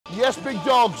Yes, big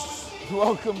dogs,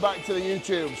 welcome back to the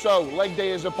YouTube. So, leg day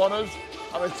is upon us.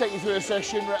 I'm going to take you through a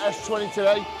session. We're at S20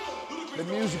 today. The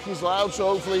music is loud,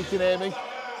 so hopefully you can hear me.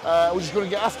 We're just going to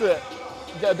get after it.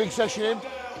 Get a big session in,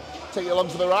 take you along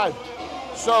for the ride.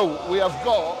 So, we have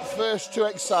got first two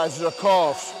exercises are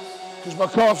calves, because my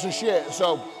calves are shit,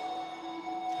 so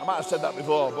I might have said that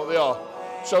before, but they are.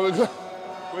 So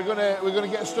we're gonna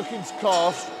get stuck into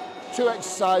calves. Two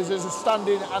exercises, a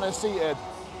standing and a seated.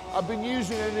 I've been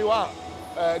using a new app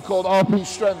called RP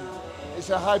Strength. It's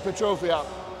a hypertrophy app,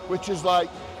 which is like,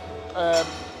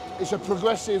 it's a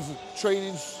progressive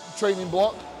training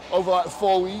block over like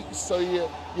 4 weeks. So you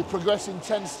progress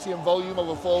intensity and volume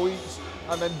over 4 weeks,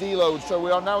 and then deload. So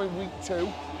we are now in week 2.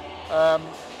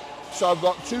 So I've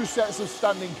got 2 sets of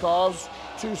standing calves,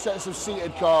 2 sets of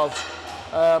seated calves,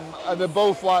 and they're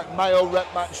both like myo rep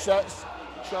match sets.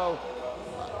 So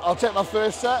I'll take my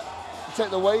first set,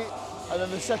 take the weight, and then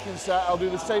the second set I'll do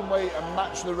the same weight and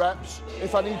match the reps.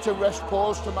 If I need to rest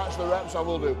pause to match the reps, I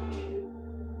will do.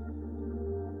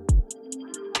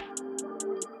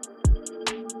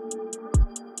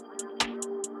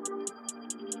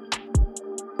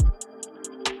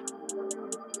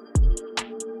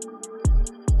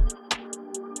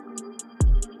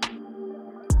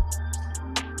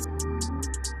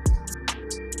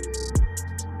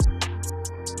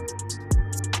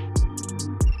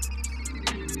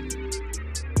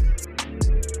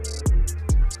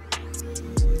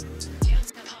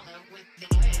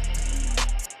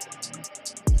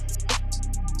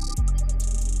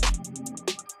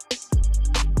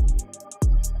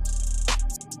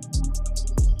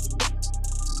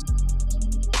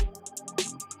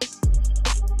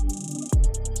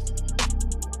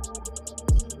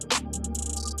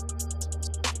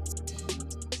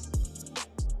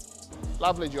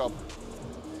 Lovely job.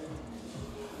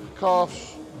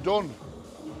 Calves done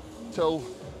till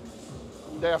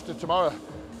day after tomorrow.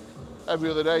 Every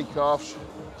other day, calves.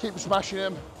 Keep smashing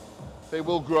them, they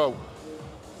will grow.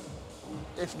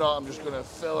 If not, I'm just gonna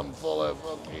fill them full of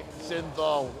fucking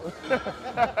synthol.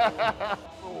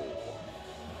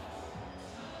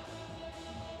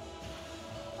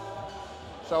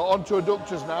 So on to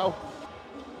adductors now.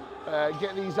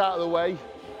 Get these out of the way.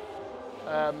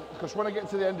 Because when I get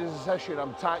to the end of the session,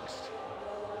 I'm taxed.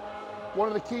 One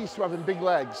of the keys to having big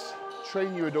legs,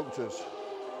 train your adductors.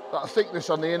 That thickness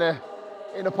on the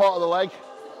inner part of the leg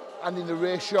and in the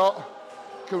rear shot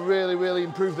can really, really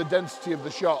improve the density of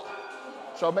the shot.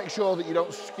 So make sure that you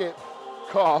don't skip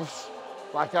calves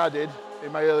like I did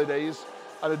in my early days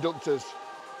and adductors.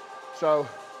 So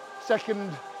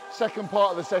second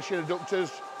part of the session,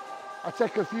 adductors. I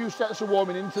take a few sets of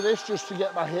warming into this just to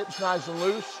get my hips nice and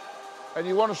loose. And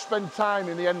you want to spend time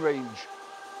in the end range.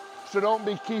 So don't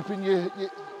be keeping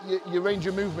your range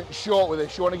of movement short with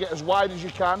this. You want to get as wide as you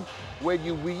can when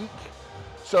you're weak.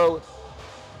 So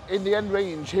in the end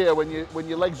range here, when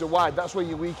your legs are wide, that's where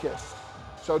you're weakest.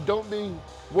 So don't be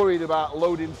worried about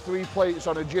loading 3 plates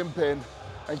on a gym pin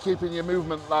and keeping your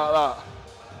movement like that.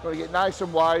 You want to get nice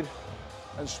and wide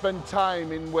and spend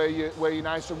time in where you're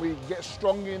nice and weak. Get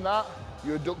strong in that,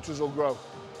 your adductors will grow.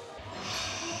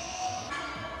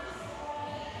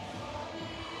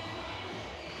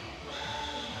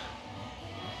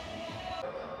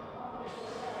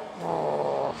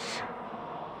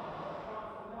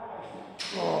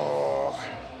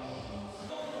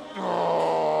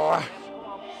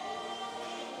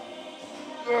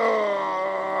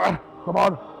 Come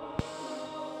on.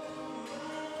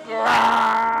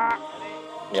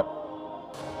 Yep.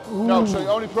 Ooh. No, so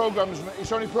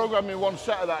it's only programming 1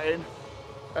 set of that in.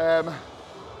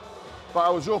 But I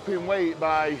was up in weight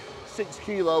by 6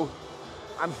 kilo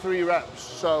and 3 reps.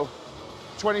 So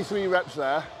 23 reps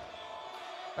there.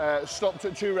 Stopped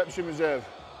at 2 reps in reserve.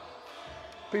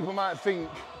 People might think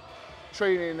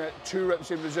training at 2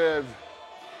 reps in reserve,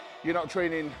 you're not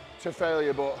training to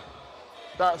failure, but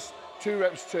that's 2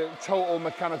 reps to total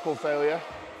mechanical failure.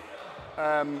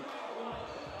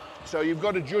 So you've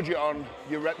got to judge it on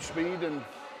your rep speed and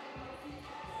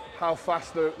how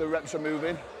fast the reps are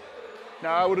moving.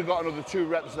 Now I would have got another 2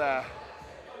 reps there,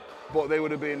 but they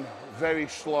would have been very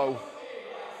slow.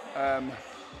 And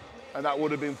that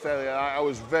would have been failure. I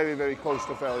was very, very close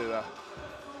to failure there.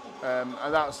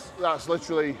 And that's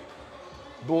literally,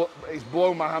 it's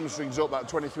blown my hamstrings up, that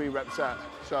 23 rep set.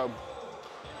 So,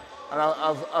 and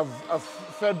I've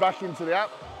fed back into the app.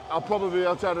 I'll probably be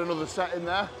able to add another set in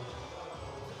there.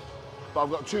 But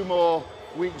I've got 2 more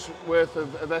weeks worth of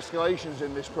escalations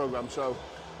in this program. So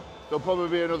there'll probably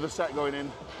be another set going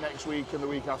in next week and the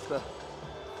week after.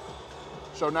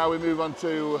 So now we move on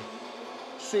to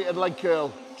seated leg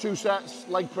curl. 2 sets,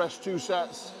 leg press 2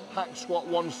 sets, hack squat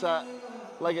 1 set,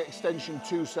 leg extension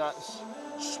 2 sets,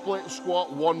 split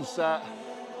squat 1 set,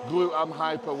 glute ham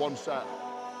hyper 1 set.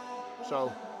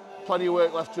 So plenty of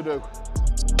work left to do.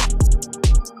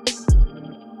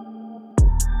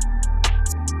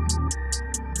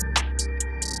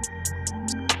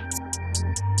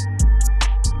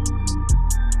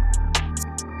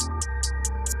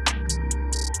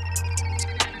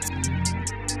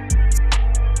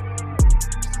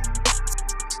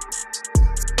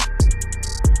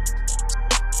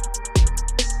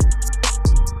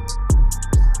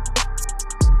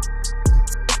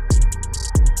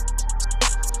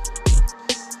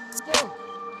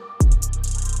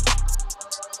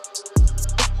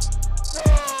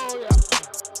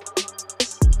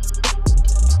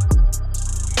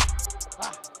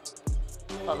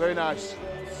 Very nice.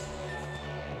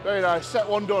 Very nice. Set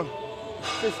 1 done.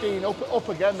 15. Up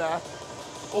again there.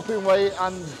 Up in weight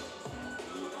and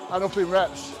up in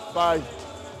reps by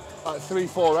like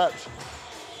 3-4 reps.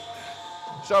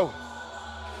 So,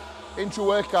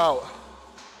 intra-workout,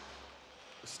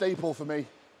 staple for me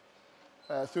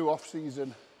through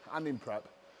off-season and in prep.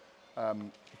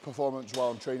 Performance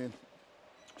while I'm training.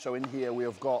 So in here we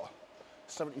have got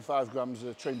 75 grams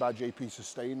of Trained by JP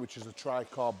Sustain, which is a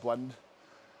tri-carb blend.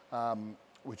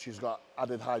 Which has got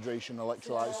added hydration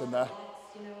electrolytes in there.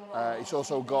 It's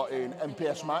also got in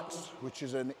MPS Max, which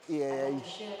is an EAA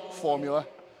formula.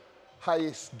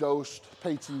 Highest dosed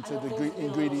patented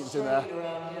ingredients in there.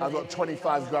 I've got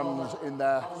 25 grams in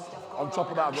there. On top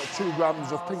of that, I've got 2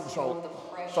 grams of pink salt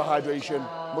for hydration,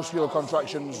 muscular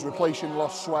contractions, replacing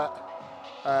lost sweat.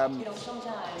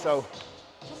 So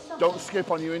don't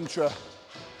skip on your intra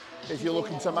if you're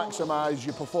looking to maximize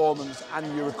your performance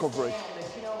and your recovery.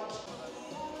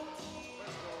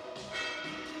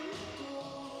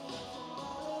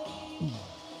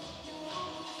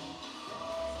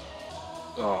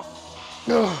 Oh.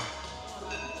 Oh.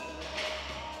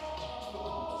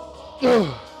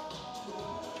 Oh.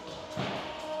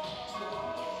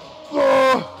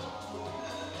 Oh.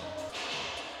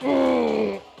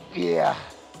 Oh. Yeah.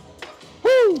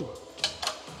 Woo.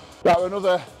 Right,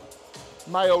 another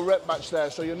myo rep match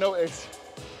there. So you'll notice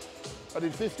I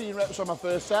did 15 reps on my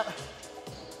first set.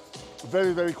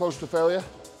 Very, very close to failure.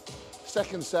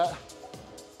 Second set,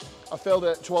 I failed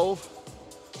at 12.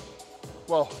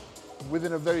 Well,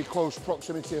 within a very close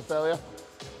proximity of failure.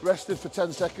 Rested for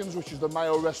 10 seconds, which is the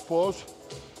myo rest pause,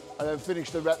 and then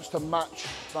finished the reps to match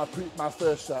my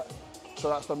first set. So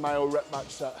that's the myo rep match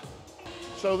set.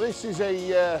 So this is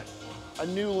a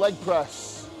new leg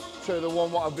press to the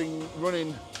one what I've been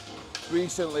running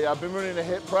recently. I've been running a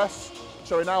hip press,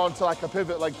 so we're now onto like a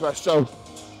pivot leg press. So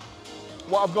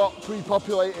what I've got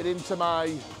pre-populated into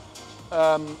my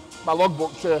my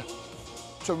logbook to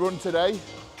run today,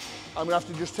 I'm gonna have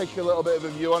to just take a little bit of a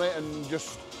view on it and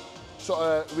just sort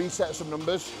of reset some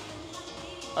numbers.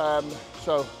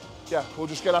 So yeah, we'll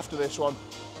just get after this one.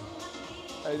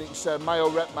 And it's a myo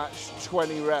rep match,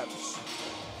 20 reps.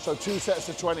 So 2 sets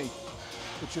of 20,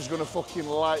 which is gonna fucking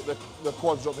light the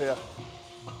quads up here.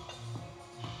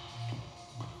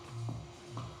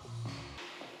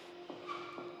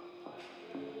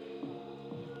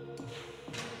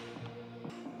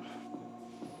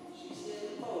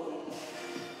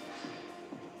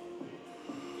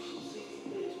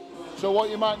 So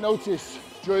what you might notice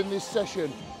during this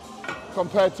session,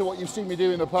 compared to what you've seen me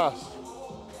do in the past,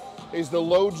 is the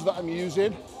loads that I'm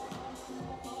using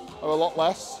are a lot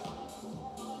less.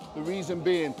 The reason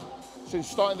being, since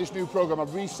starting this new program,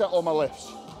 I've reset all my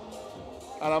lifts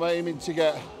and I'm aiming to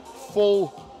get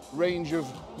full range of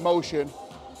motion.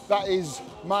 That is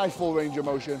my full range of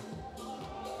motion,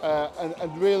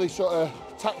 and really sort of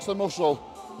tax the muscle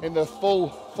in the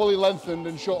fully lengthened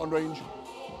and shortened range.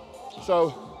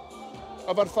 So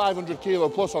I've had 500 kilo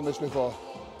plus on this before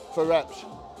for reps.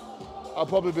 I'll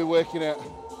probably be working at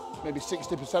maybe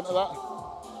 60% of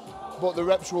that, but the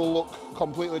reps will look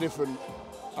completely different.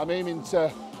 I'm aiming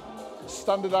to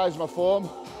standardize my form,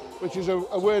 which is a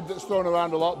word that's thrown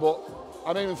around a lot, but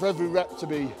I'm aiming for every rep to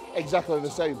be exactly the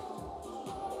same.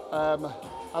 And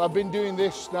I've been doing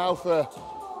this now for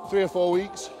 3 or 4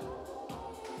 weeks.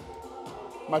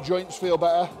 My joints feel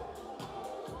better.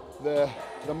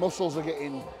 The muscles are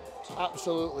getting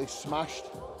absolutely smashed,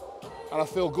 and I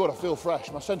feel good. I feel fresh.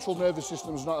 My central nervous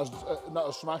system's not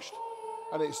as smashed,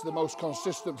 and it's the most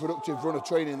consistent, productive run of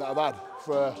training that I've had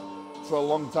for a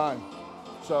long time.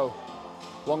 So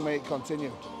long may it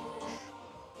continue.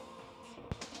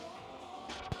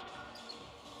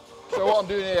 So what I'm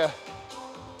doing here,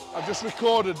 I've just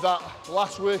recorded that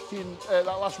last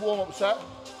warm-up set,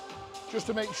 just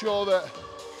to make sure that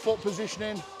foot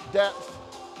positioning, depth,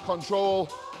 control,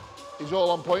 is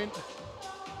all on point.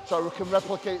 So I can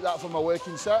replicate that for my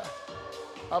working set.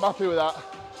 I'm happy with that.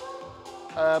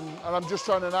 And I'm just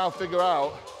trying to now figure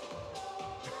out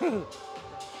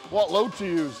what load to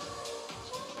use.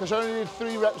 Because I only did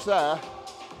 3 reps there.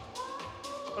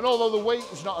 And although the weight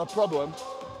is not a problem,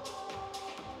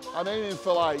 I'm aiming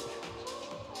for like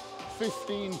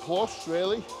 15 plus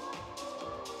really.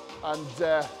 And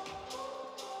to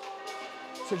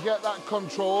get that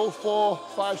control,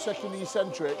 4-5 second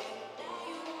eccentric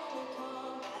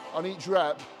on each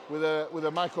rep with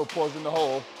a micro pause in the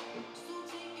hole,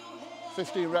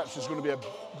 15 reps is going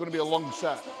to be a long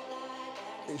set.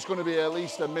 It's going to be at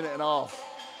least a minute and a half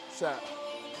set,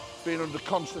 being under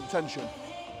constant tension.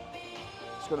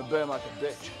 It's going to burn like a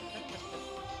bitch.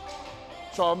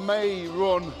 So I may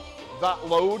run that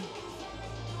load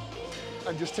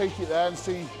and just take it there and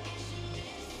see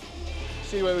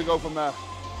where we go from there.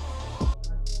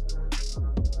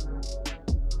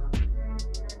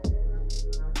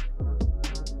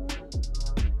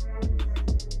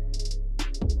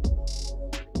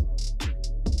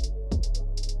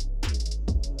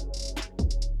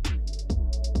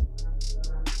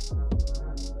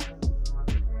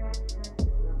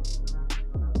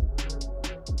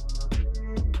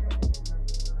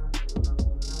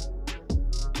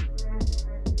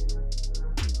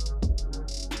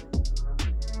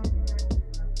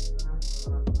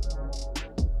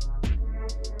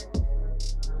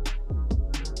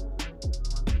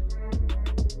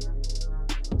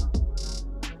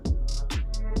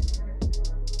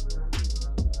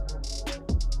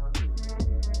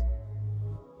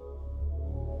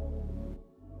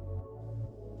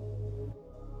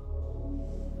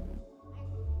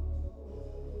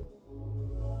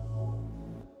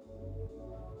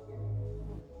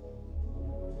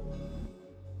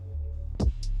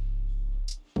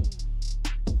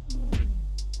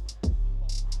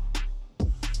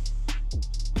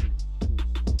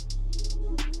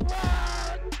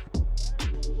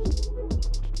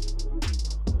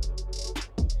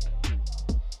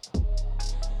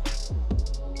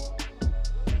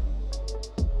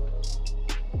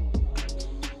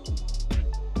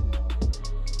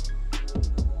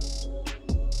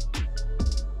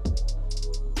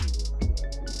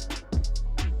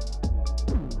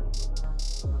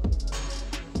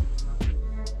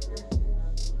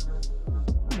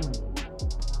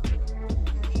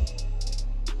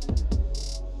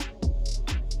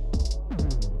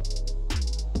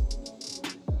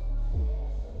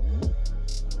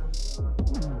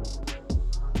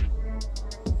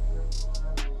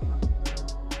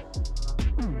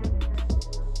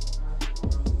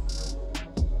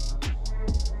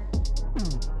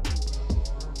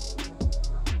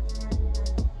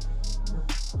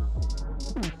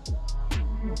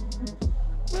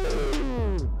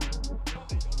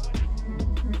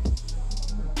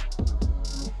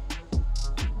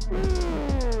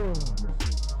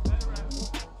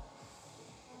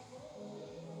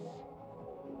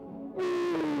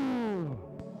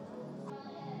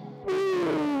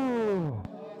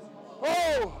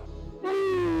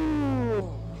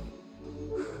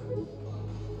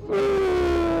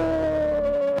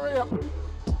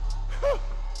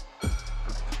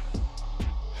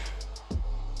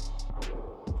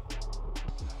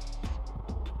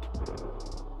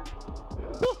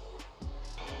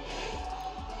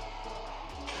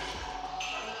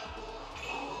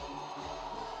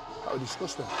 That was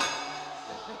disgusting.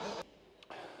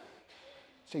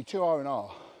 See, 2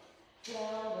 R&R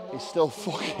is still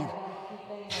fucking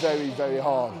very, very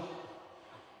hard.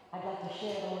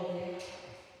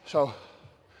 So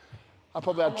I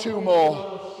probably had 2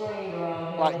 more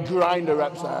like grinder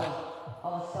reps there.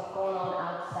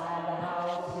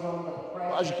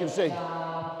 But as you can see,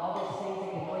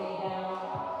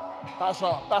 that's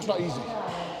not easy.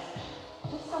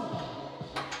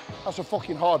 That's a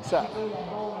fucking hard set.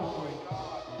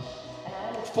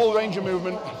 Full range of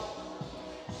movement,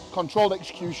 controlled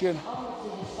execution,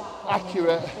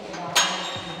 accurate,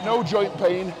 no joint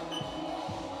pain,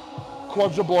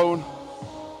 quads are blown.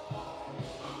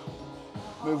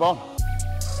 Move on.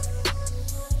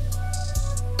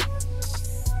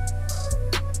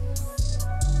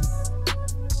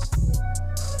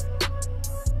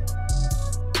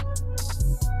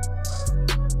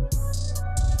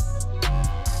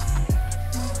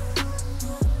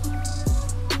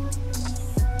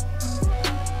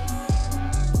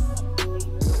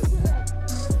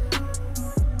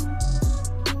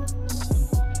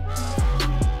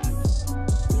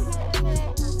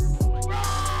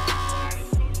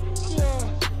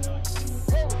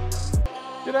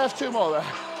 Did I have 2 more there?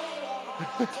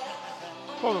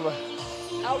 Probably.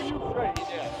 How you train,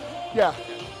 yeah. Yeah.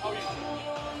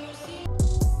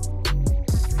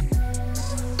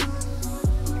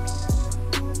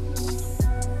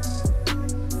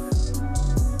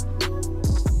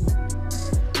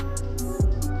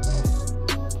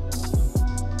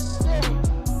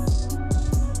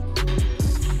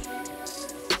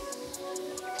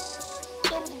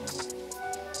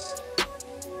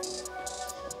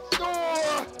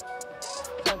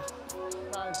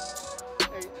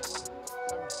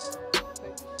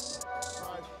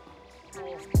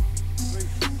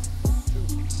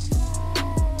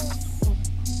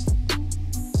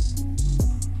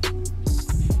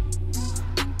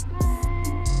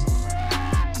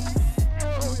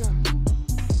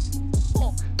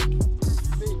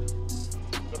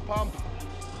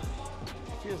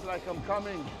 Feels like I'm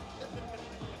coming.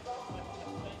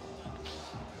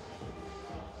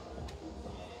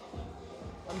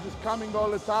 I'm just coming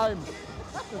all the time.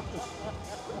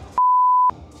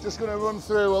 Just going to run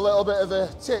through a little bit of a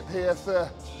tip here for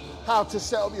how to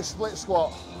set up your split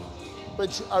squat,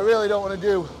 which I really don't want to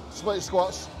do split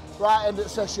squats right end of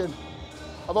session.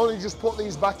 I've only just put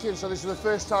these back in, so this is the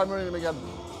first time running them again.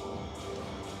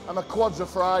 And my quads are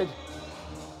fried,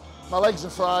 my legs are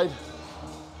fried,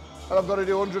 and I've got to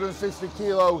do 150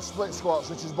 kilo split squats,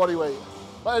 which is body weight.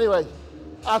 But anyway,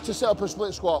 how to set up a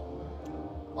split squat.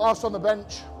 Arse on the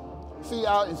bench, feet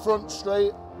out in front,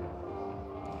 straight.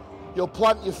 You'll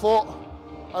plant your foot,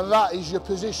 and that is your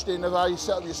positioning of how you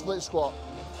set up your split squat.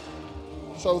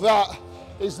 So that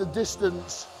is the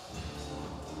distance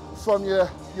from your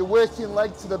working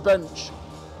leg to the bench.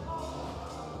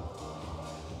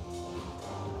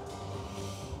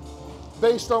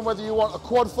 Based on whether you want a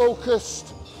quad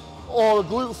focused or a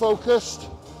glute focused,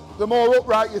 the more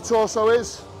upright your torso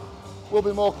is, will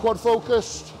be more quad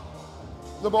focused.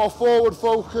 The more forward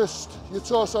focused your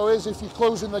torso is, if you're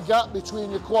closing the gap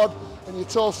between your quad and your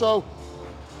torso,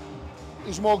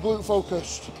 is more glute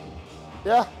focused.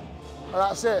 Yeah? And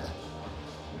that's it.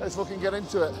 Let's fucking get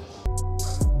into it.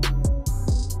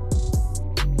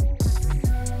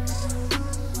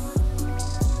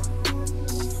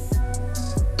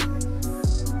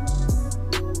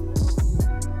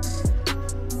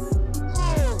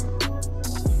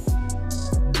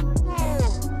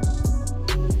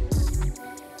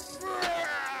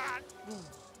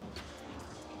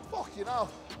 You know,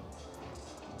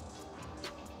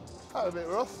 that was a bit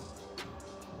rough.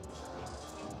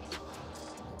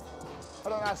 I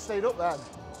don't know how I stayed up then.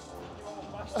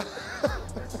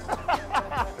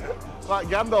 Like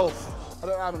Gandalf. I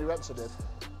don't know how many reps I did.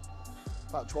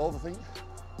 About 12, I think.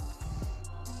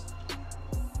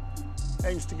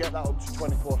 Aims to get that up to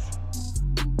 20 plus.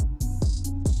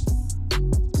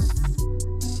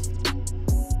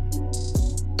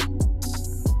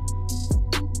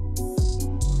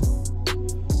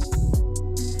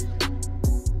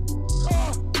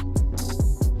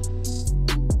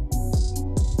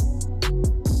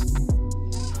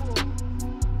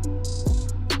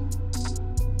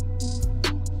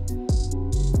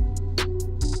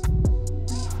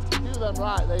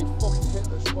 Right, they fucking hit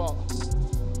the spot.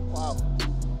 Wow.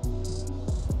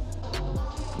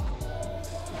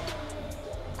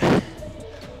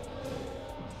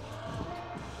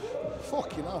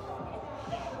 Fucking hell.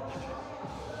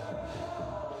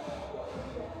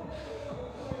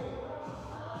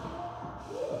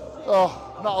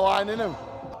 Oh, not a line in him.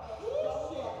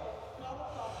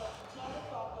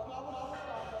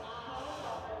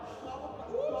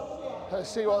 Let's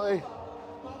see what they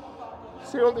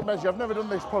measure. I've never done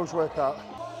this post-workout.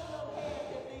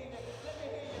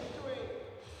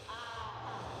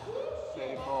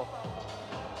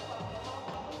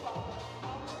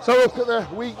 So look at the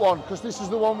weak one, because this is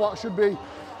the one what should be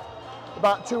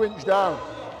about 2 inches down.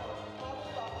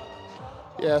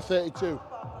 Yeah, 32.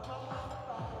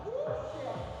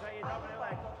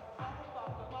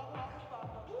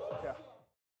 Yeah.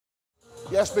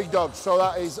 Yes, big dog. So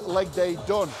that is leg day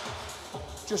done.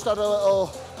 Just had a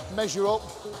little measure up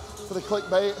for the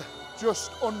clickbait, just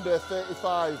under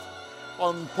 35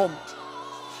 on pumped.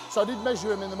 So I did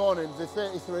measure him in the morning, the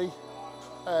 33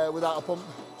 without a pump.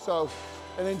 So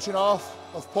 1.5 inches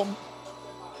of pump,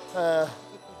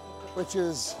 which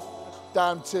is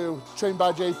down to trained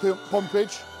by J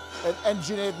pumpage, an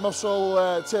engineered muscle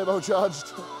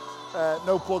turbocharged,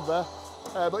 no plug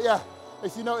there. But yeah,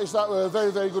 if you notice that was a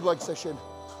very, very good leg session.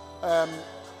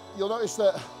 You'll notice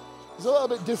that it's a little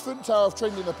bit different to how I've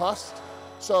trained in the past.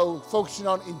 So focusing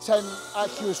on intent,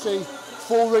 accuracy,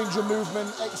 full range of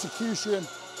movement, execution.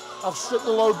 I've stripped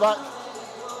the load back.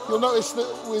 You'll notice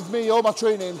that with me, all my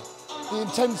training, the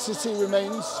intensity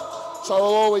remains. So I'll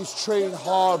always train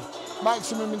hard,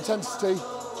 maximum intensity,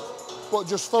 but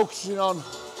just focusing on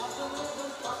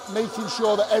making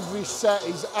sure that every set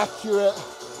is accurate,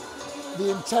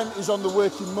 the intent is on the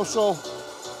working muscle,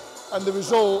 and the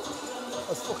result,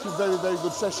 a fucking very, very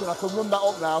good session. I can run that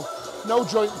up now. No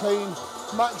joint pain,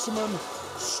 maximum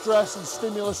stress and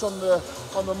stimulus on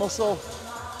the muscle.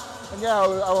 And yeah, I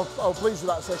was pleased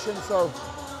with that session. So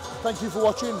thank you for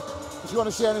watching. If you want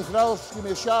to see anything else, give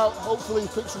me a shout. Hopefully you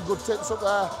pick some good tips up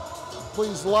there.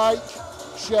 Please like,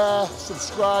 share,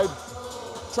 subscribe.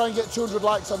 Try and get 200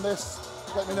 likes on this.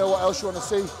 Let me know what else you want to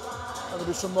see. And there'll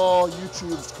be some more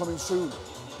YouTubes coming soon.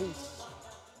 Peace.